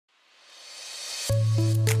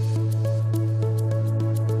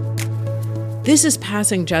This is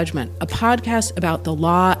Passing Judgment, a podcast about the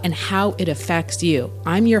law and how it affects you.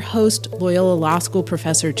 I'm your host, Loyola Law School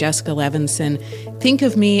professor Jessica Levinson. Think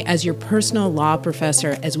of me as your personal law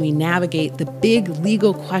professor as we navigate the big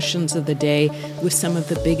legal questions of the day with some of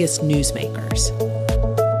the biggest newsmakers.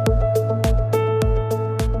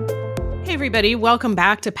 Hey everybody, welcome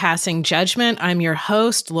back to Passing Judgment. I'm your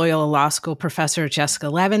host, Loyola Law School professor Jessica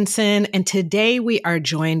Levinson, and today we are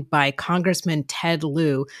joined by Congressman Ted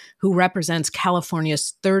Lieu, who represents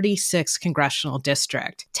California's 36th congressional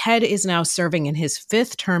district. Ted is now serving in his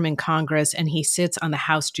fifth term in Congress, and he sits on the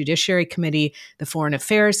House Judiciary Committee, the Foreign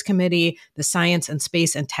Affairs Committee, the Science and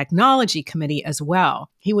Space and Technology Committee as well.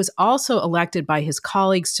 He was also elected by his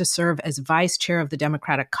colleagues to serve as vice chair of the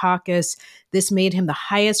Democratic Caucus. This made him the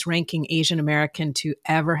highest-ranking Asian American to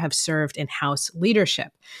ever have served in House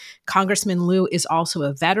leadership. Congressman Lieu is also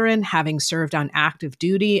a veteran, having served on active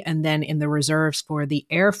duty and then in the reserves for the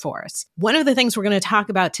Air Force. One of the things we're going to talk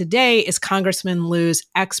about today is Congressman Lieu's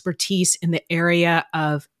expertise in the area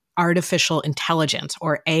of artificial intelligence,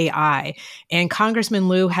 or AI. And Congressman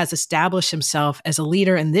Lieu has established himself as a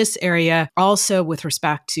leader in this area, also with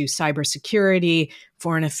respect to cybersecurity,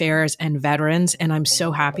 foreign affairs, and veterans. And I'm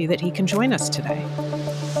so happy that he can join us today.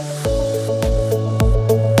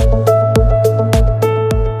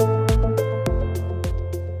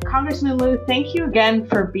 Congressman Lieu, thank you again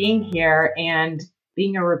for being here and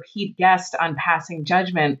being a repeat guest on Passing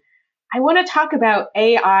Judgment. I want to talk about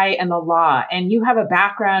AI and the law, and you have a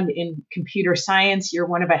background in computer science. You're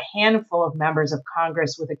one of a handful of members of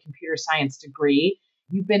Congress with a computer science degree.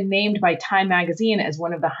 You've been named by Time Magazine as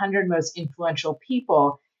one of the 100 most influential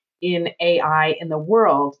people in AI in the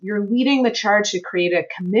world. You're leading the charge to create a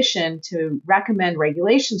commission to recommend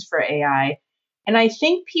regulations for AI. And I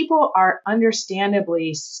think people are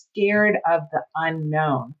understandably scared of the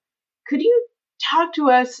unknown. Could you talk to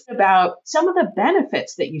us about some of the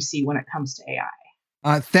benefits that you see when it comes to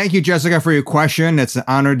AI? Thank you, Jessica, for your question. It's an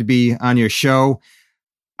honor to be on your show.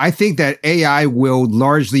 I think that AI will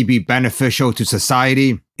largely be beneficial to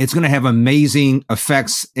society. It's going to have amazing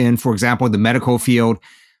effects in, for example, the medical field.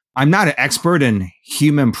 I'm not an expert in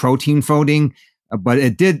human protein folding, but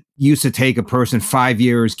it did used to take a person 5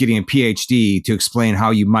 years getting a PhD to explain how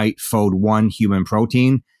you might fold one human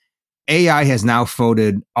protein. AI has now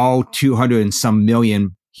folded all 200 and some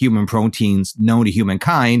million human proteins known to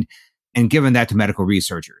humankind and given that to medical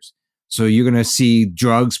researchers. So you're going to see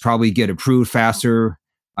drugs probably get approved faster,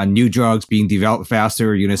 new drugs being developed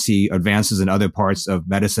faster. You're going to see advances in other parts of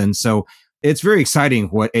medicine. So it's very exciting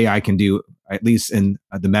what AI can do, at least in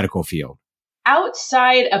the medical field.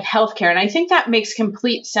 Outside of healthcare, and I think that makes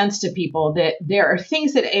complete sense to people, that there are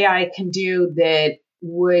things that AI can do that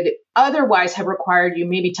would otherwise have required you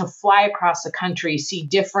maybe to fly across the country, see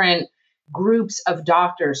different groups of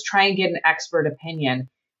doctors, try and get an expert opinion.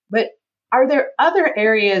 But are there other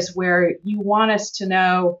areas where you want us to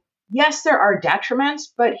know, yes, there are detriments,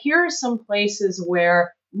 but here are some places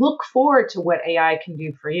where look forward to what AI can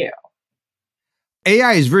do for you?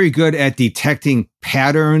 AI is very good at detecting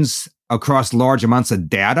patterns across large amounts of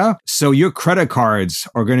data. So your credit cards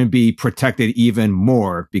are going to be protected even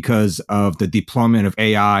more because of the deployment of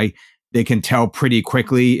AI. They can tell pretty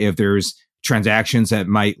quickly if there's transactions that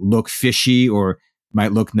might look fishy or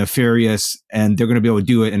might look nefarious, and they're going to be able to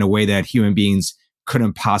do it in a way that human beings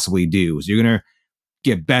couldn't possibly do. So you're going to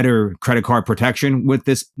get better credit card protection with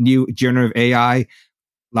this new generative AI.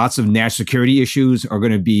 Lots of national security issues are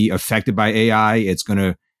going to be affected by AI. It's going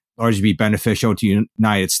to largely be beneficial to the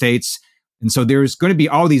United States. And so there's going to be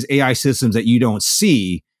all these AI systems that you don't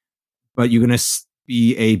see, but you're going to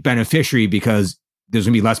be a beneficiary because there's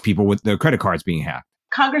going to be less people with their credit cards being hacked.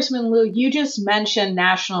 Congressman Lieu, you just mentioned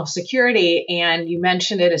national security, and you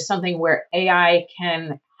mentioned it as something where AI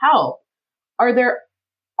can help. Are there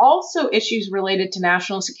also issues related to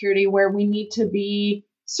national security where we need to be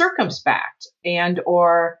circumspect and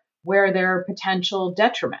or where there are potential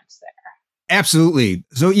detriments there? Absolutely.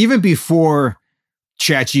 So even before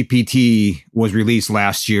ChatGPT was released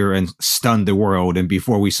last year and stunned the world, and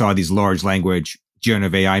before we saw these large language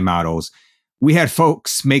generative AI models, we had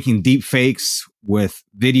folks making deep fakes with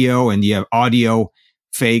video, and you have audio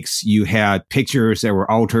fakes. You had pictures that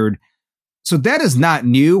were altered. So that is not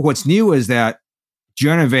new. What's new is that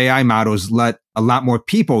generative AI models let a lot more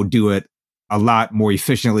people do it a lot more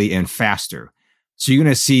efficiently and faster. So you're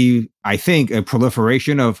going to see, I think, a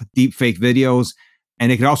proliferation of deepfake videos,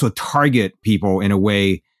 and it can also target people in a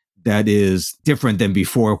way that is different than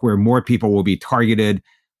before, where more people will be targeted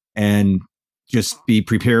and just be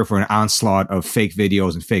prepared for an onslaught of fake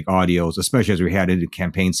videos and fake audios, especially as we head into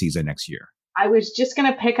campaign season next year. I was just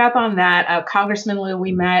going to pick up on that. Congressman Lieu,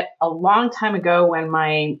 we met a long time ago when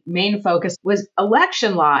my main focus was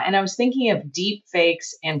election law. And I was thinking of deep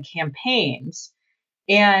fakes and campaigns.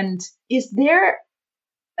 And is there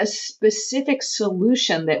a specific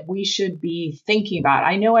solution that we should be thinking about?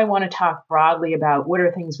 I know I want to talk broadly about what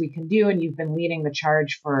are things we can do, and you've been leading the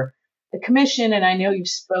charge for the commission, and I know you've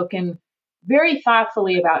spoken very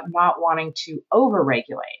thoughtfully about not wanting to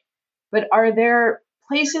overregulate. But are there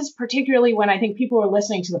places, particularly when I think people are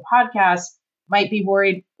listening to the podcast, might be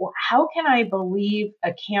worried, well, how can I believe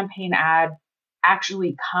a campaign ad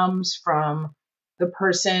actually comes from the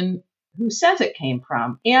person who says it came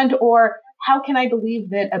from? And or how can I believe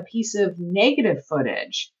that a piece of negative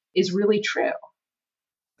footage is really true?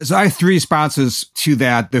 So I have three responses to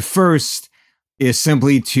that. The first is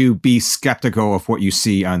simply to be skeptical of what you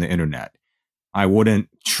see on the internet. I wouldn't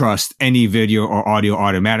trust any video or audio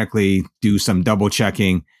automatically, do some double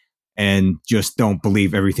checking, and just don't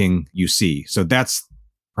believe everything you see. So that's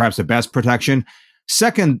perhaps the best protection.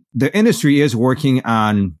 Second, the industry is working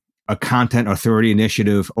on a content authority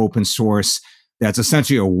initiative, open source, that's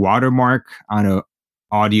essentially a watermark on an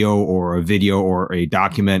audio or a video or a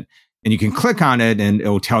document. And you can click on it and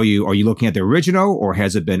it'll tell you, are you looking at the original or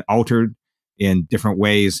has it been altered in different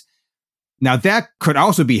ways? Now, that could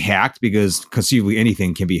also be hacked because conceivably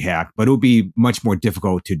anything can be hacked, but it will be much more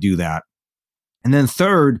difficult to do that. And then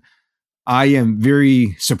third, I am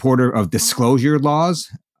very supportive of disclosure laws.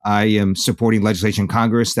 I am supporting legislation in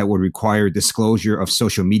Congress that would require disclosure of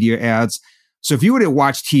social media ads. So if you were to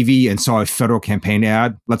watch TV and saw a federal campaign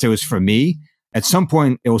ad, let's say it was for me, at some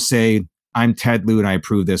point it will say, I'm Ted Lieu and I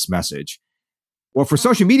approve this message. Well, for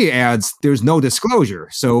social media ads, there's no disclosure.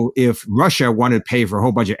 So if Russia wanted to pay for a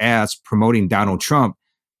whole bunch of ads promoting Donald Trump,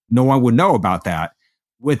 no one would know about that.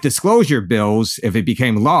 With disclosure bills, if it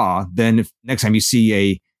became law, then if next time you see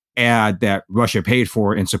a ad that Russia paid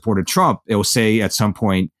for in support of Trump, it will say at some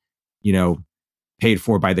point, paid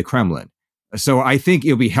for by the Kremlin. So I think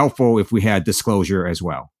it'll be helpful if we had disclosure as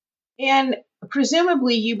well. And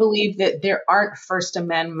presumably you believe that there aren't First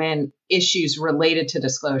Amendment issues related to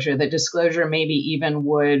disclosure, that disclosure maybe even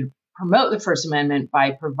would promote the First Amendment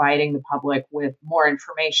by providing the public with more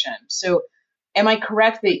information. So am I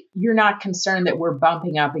correct that you're not concerned that we're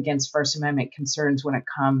bumping up against First Amendment concerns when it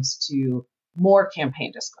comes to more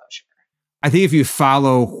campaign disclosure? I think if you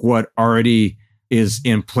follow what already is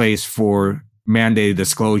in place for mandated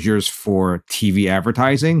disclosures for TV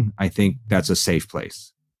advertising, I think that's a safe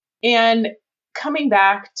place. And coming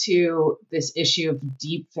back to this issue of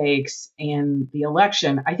deep fakes and the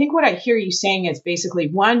election, I think what I hear you saying is basically,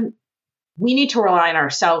 one, we need to rely on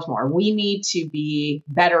ourselves more. We need to be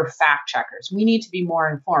better fact checkers. We need to be more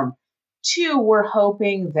informed. Two, we're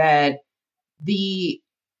hoping that the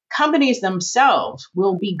companies themselves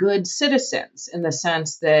will be good citizens in the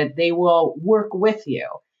sense that they will work with you.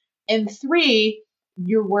 And three,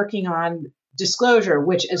 you're working on disclosure,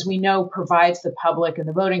 which, as we know, provides the public and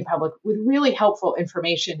the voting public with really helpful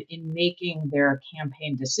information in making their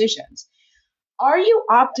campaign decisions. Are you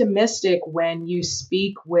optimistic when you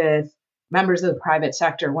speak with members of the private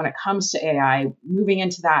sector when it comes to AI, moving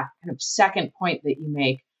into that kind of second point that you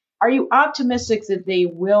make? Are you optimistic that they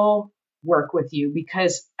will work with you?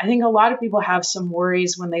 Because I think a lot of people have some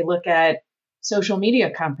worries when they look at social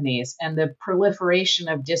media companies and the proliferation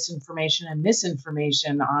of disinformation and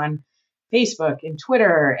misinformation on Facebook and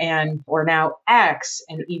Twitter and or now X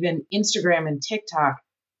and even Instagram and TikTok.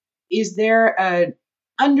 Is there a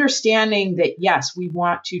understanding that, yes, we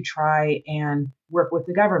want to try and work with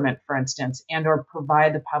the government, for instance, and or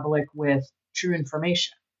provide the public with true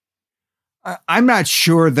information? I'm not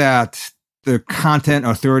sure that the Content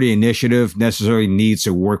Authority Initiative necessarily needs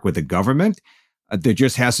to work with the government. There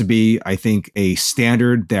just has to be, I think, a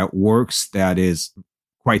standard that works that is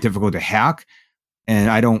quite difficult to hack. And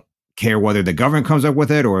I don't care whether the government comes up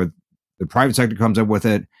with it or the private sector comes up with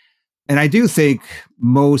it. And I do think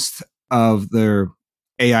most of the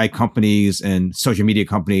AI companies and social media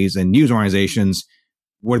companies and news organizations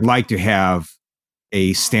would like to have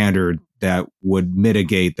a standard that would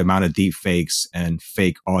mitigate the amount of deep fakes and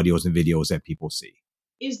fake audios and videos that people see.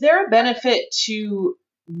 Is there a benefit to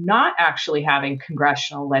not actually having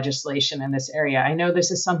congressional legislation in this area? I know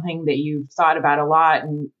this is something that you've thought about a lot,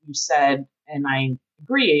 and you said, and I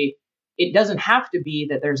agree, it doesn't have to be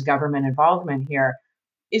that there's government involvement here.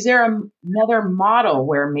 Is there another model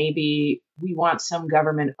where maybe we want some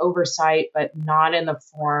government oversight, but not in the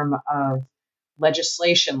form of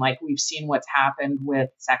legislation, like we've seen what's happened with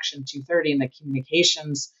Section 230 in the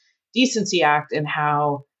Communications Decency Act, and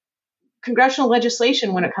how congressional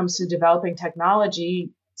legislation, when it comes to developing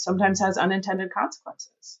technology, sometimes has unintended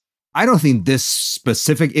consequences? I don't think this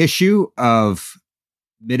specific issue of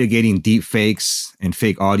mitigating deep fakes and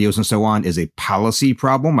fake audios and so on is a policy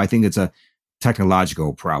problem. I think it's a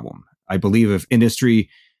technological problem. I believe if industry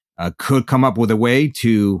could come up with a way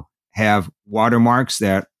to have watermarks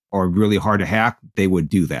that are really hard to hack, they would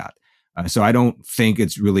do that. So I don't think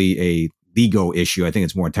it's really a legal issue. I think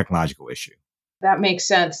it's more a technological issue. That makes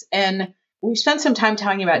sense. And we've spent some time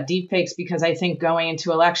talking about deepfakes because I think going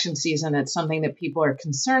into election season, it's something that people are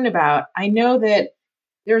concerned about. I know that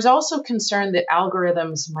there's also concern that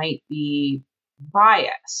algorithms might be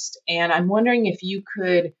biased. And I'm wondering if you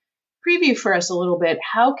could preview for us a little bit,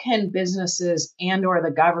 how can businesses and or the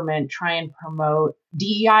government try and promote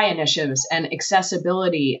DEI initiatives and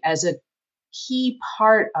accessibility as a key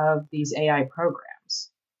part of these AI programs?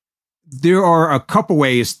 There are a couple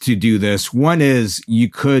ways to do this. One is you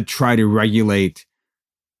could try to regulate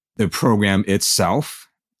the program itself,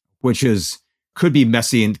 which could be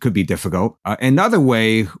messy and could be difficult. Another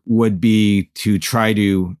way would be to try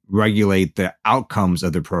to regulate the outcomes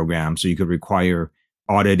of the program. So you could require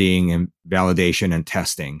auditing and validation and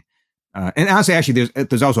testing. And honestly, actually,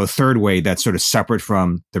 there's also a third way that's sort of separate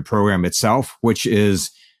from the program itself, which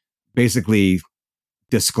is basically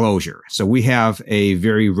disclosure. So we have a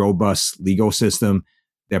very robust legal system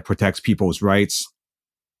that protects people's rights.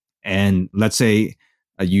 And let's say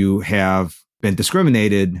you have been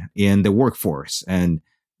discriminated in the workforce and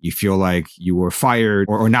you feel like you were fired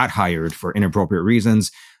or not hired for inappropriate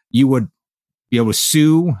reasons, you would be able to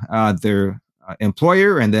sue their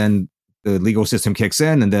employer, and then the legal system kicks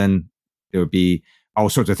in, and then there would be all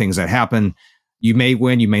sorts of things that happen. You may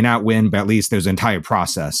win, you may not win, but at least there's an entire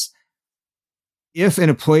process. If an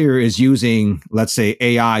employer is using, let's say,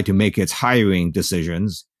 AI to make its hiring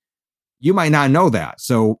decisions, you might not know that.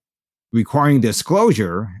 So requiring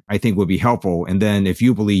disclosure, I think, would be helpful. And then if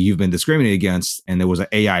you believe you've been discriminated against and there was an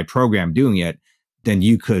AI program doing it, then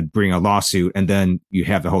you could bring a lawsuit, and then you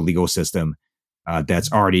have the whole legal system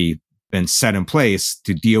that's already been set in place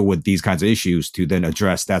to deal with these kinds of issues to then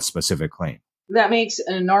address that specific claim. That makes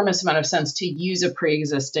an enormous amount of sense to use a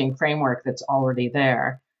pre-existing framework that's already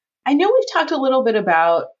there. I know we've talked a little bit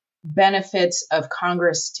about benefits of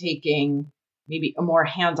Congress taking maybe a more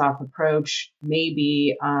hands-off approach.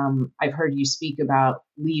 Maybe I've heard you speak about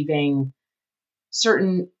leaving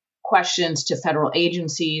certain questions to federal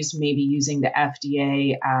agencies, maybe using the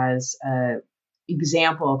FDA as an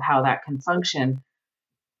example of how that can function.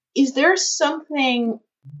 Is there something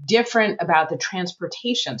different about the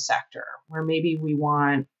transportation sector where maybe we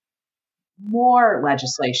want more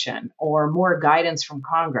legislation or more guidance from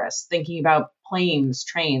Congress, thinking about planes,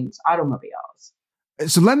 trains, automobiles?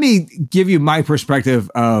 So let me give you my perspective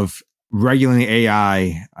of regulating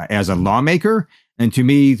AI as a lawmaker. And to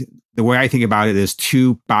me, the way I think about it is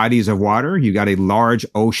two bodies of water. You got a large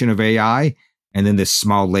ocean of AI and then this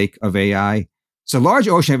small lake of AI. So large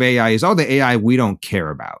ocean of AI is all the AI we don't care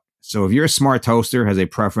about. So if your smart toaster has a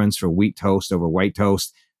preference for wheat toast over white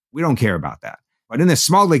toast, we don't care about that. But in this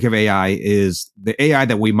small lake of AI is the AI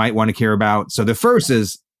that we might want to care about. So the first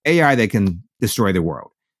is AI that can destroy the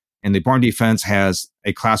world. And the Department of Defense has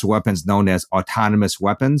a class of weapons known as autonomous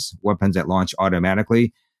weapons, weapons that launch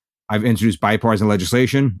automatically. I've introduced bipartisan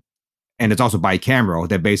legislation, and it's also bicameral,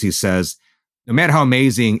 that basically says, no matter how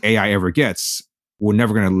amazing AI ever gets, we're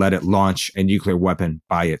never going to let it launch a nuclear weapon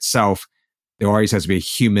by itself. There always has to be a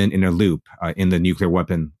human in a loop in the nuclear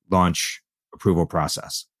weapon launch approval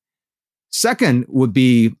process. Second would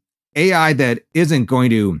be AI that isn't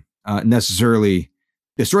going to necessarily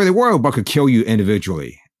destroy the world, but could kill you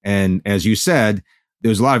individually. And as you said,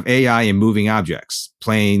 there's a lot of AI in moving objects,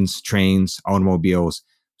 planes, trains, automobiles.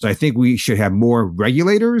 So I think we should have more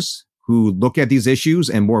regulators who look at these issues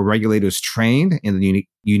and more regulators trained in the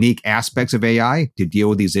unique aspects of AI to deal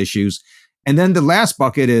with these issues. And then the last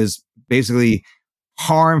bucket is basically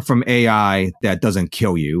harm from AI that doesn't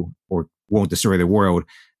kill you or won't destroy the world.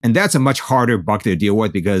 And that's a much harder bucket to deal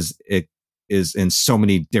with because it is in so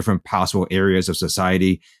many different possible areas of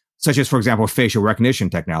society, such as, for example, facial recognition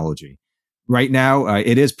technology. Right now,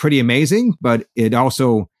 it is pretty amazing, but it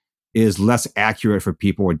also is less accurate for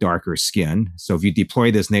people with darker skin. So if you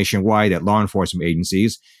deploy this nationwide at law enforcement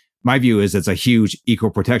agencies, my view is it's a huge equal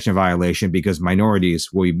protection violation because minorities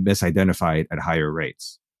will be misidentified at higher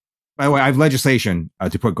rates. By the way, I have legislation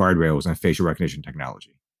to put guardrails on facial recognition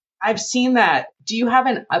technology. I've seen that. Do you have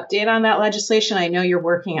an update on that legislation? I know you're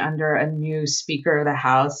working under a new Speaker of the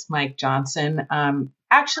House, Mike Johnson.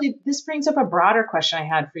 Actually, this brings up a broader question I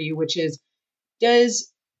had for you, which is,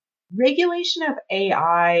 does regulation of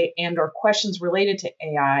AI and or questions related to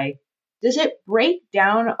AI, does it break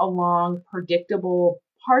down along predictable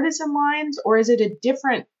partisan lines, or is it a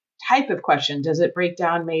different type of question? Does it break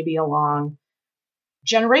down maybe along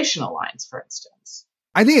generational lines, for instance?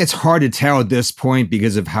 I think it's hard to tell at this point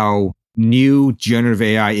because of how new generative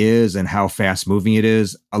AI is and how fast moving it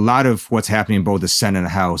is. A lot of what's happening in both the Senate and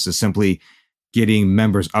the House is simply getting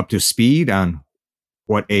members up to speed on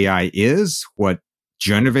what AI is, what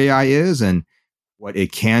generative AI is, and what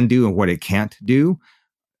it can do and what it can't do.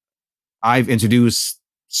 I've introduced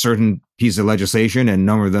certain pieces of legislation and a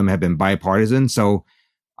number of them have been bipartisan. So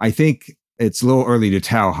I think it's a little early to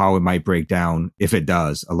tell how it might break down, if it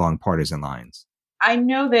does, along partisan lines. I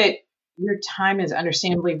know that your time is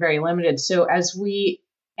understandably very limited. So as we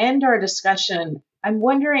end our discussion, I'm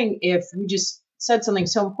wondering if you just said something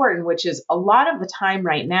so important, which is a lot of the time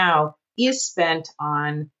right now is spent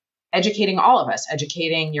on educating all of us,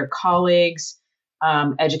 educating your colleagues,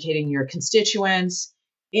 educating your constituents.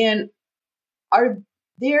 And are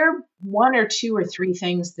there one or two or three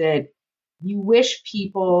things that you wish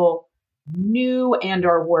people knew and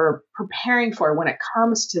or were preparing for when it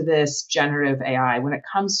comes to this generative AI, when it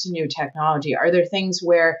comes to new technology? Are there things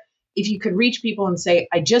where if you could reach people and say,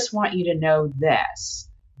 I just want you to know this,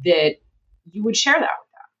 that you would share that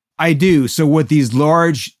with them? I do. So with these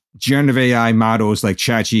large generative AI models like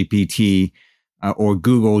ChatGPT or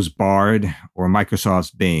Google's Bard or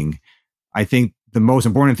Microsoft's Bing, I think the most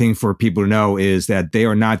important thing for people to know is that they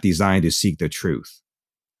are not designed to seek the truth.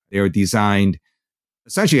 They are designed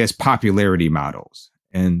essentially as popularity models.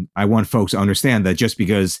 And I want folks to understand that just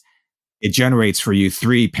because it generates for you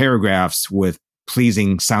 3 paragraphs with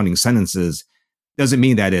pleasing sounding sentences doesn't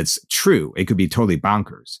mean that it's true. It could be totally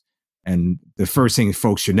bonkers. And the first thing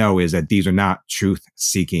folks should know is that these are not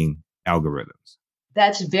truth-seeking algorithms.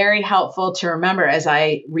 That's very helpful to remember. As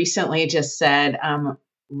I recently just said,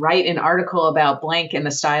 write an article about blank in the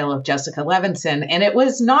style of Jessica Levinson. And it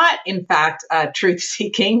was not, in fact,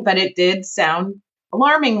 truth-seeking, but it did sound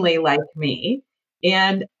alarmingly like me.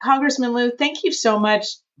 And Congressman Lieu, thank you so much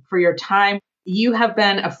for your time. You have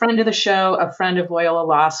been a friend of the show, a friend of Loyola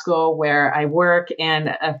Law School, where I work, and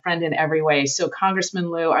a friend in every way. So,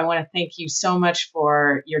 Congressman Lieu, I want to thank you so much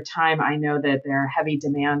for your time. I know that there are heavy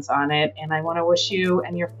demands on it, and I want to wish you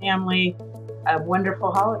and your family a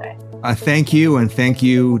wonderful holiday. Thank you, and thank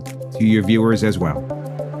you to your viewers as well.